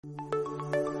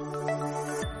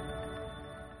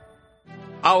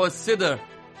Our Siddur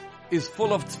is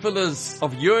full of tefillahs,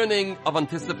 of yearning, of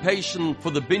anticipation for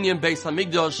the Binyan Beis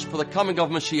Hamikdash, for the coming of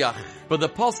Mashiach. But the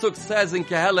Pasuk says in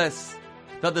Keheles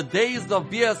that the days of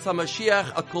Bias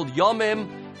HaMashiach are called Yomim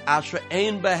Asher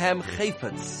Ein Behem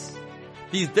Chayfetz.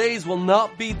 These days will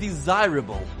not be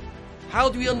desirable. How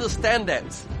do we understand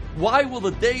that? Why will the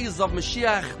days of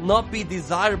Mashiach not be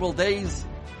desirable days?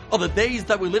 Are the days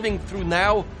that we're living through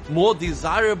now more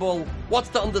desirable? What's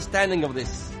the understanding of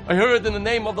this? I heard in the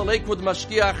name of the Lakewood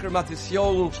Mashgiach, Rabbi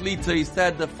Shlita, he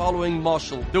said the following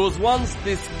marshal. There was once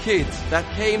this kid that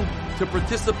came to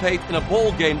participate in a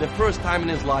ball game the first time in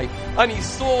his life. And he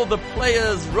saw the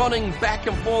players running back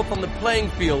and forth on the playing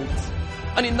field.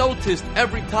 And he noticed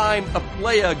every time a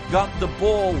player got the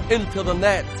ball into the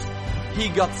net, he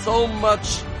got so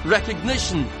much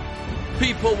recognition.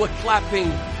 People were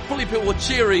clapping, people were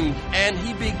cheering, and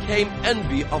he became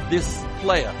envy of this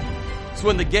player. So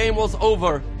when the game was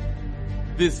over,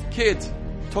 this kid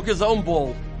took his own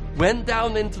ball, went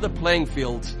down into the playing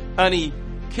field, and he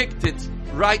kicked it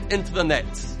right into the net.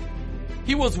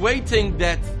 He was waiting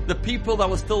that the people that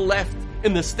were still left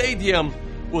in the stadium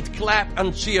would clap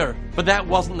and cheer, but that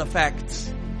wasn't the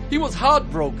fact. He was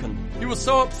heartbroken. He was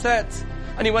so upset,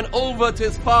 and he went over to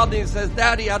his father and he says,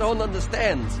 "Daddy, I don't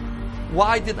understand.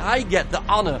 Why did I get the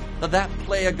honor that that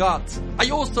player got? I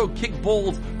also kicked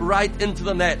balls right into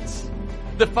the net."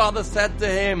 The father said to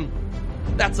him,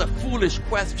 "That's a foolish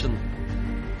question.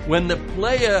 When the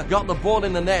player got the ball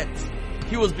in the net,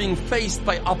 he was being faced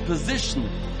by opposition.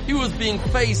 He was being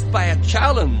faced by a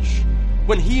challenge.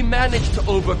 When he managed to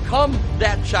overcome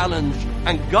that challenge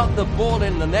and got the ball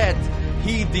in the net,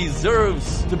 he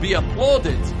deserves to be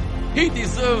applauded. He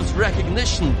deserves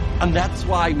recognition, and that's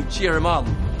why we cheer him on.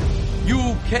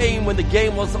 You came when the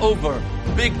game was over.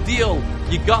 Big deal.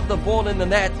 You got the ball in the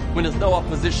net when there's no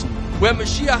opposition. When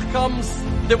Mashiach comes,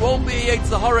 there won't be a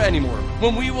Yetzer Hara anymore.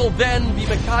 When we will then be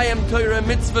Mekayem Torah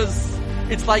mitzvahs,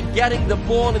 it's like getting the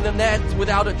ball in the net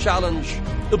without a challenge.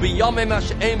 It'll be Yomim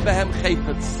Asher Ein Behem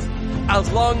Chayfetz.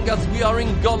 As long as we are in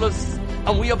Golus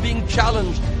and we are being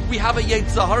challenged, we have a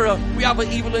Yetzer Hara, we have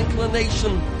an evil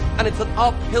inclination, and it's an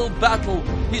uphill battle.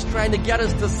 He's trying to get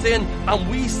us to sin, and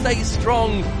we stay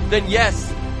strong, then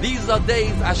yes, these are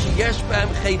days Asher Yesh Behem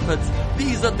Chayfetz.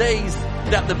 These are days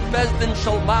that the Bezdin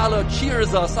Shalmala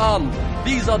cheers us on.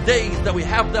 These are days that we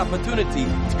have the opportunity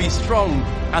to be strong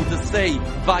and to say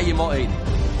Vayimo'ed.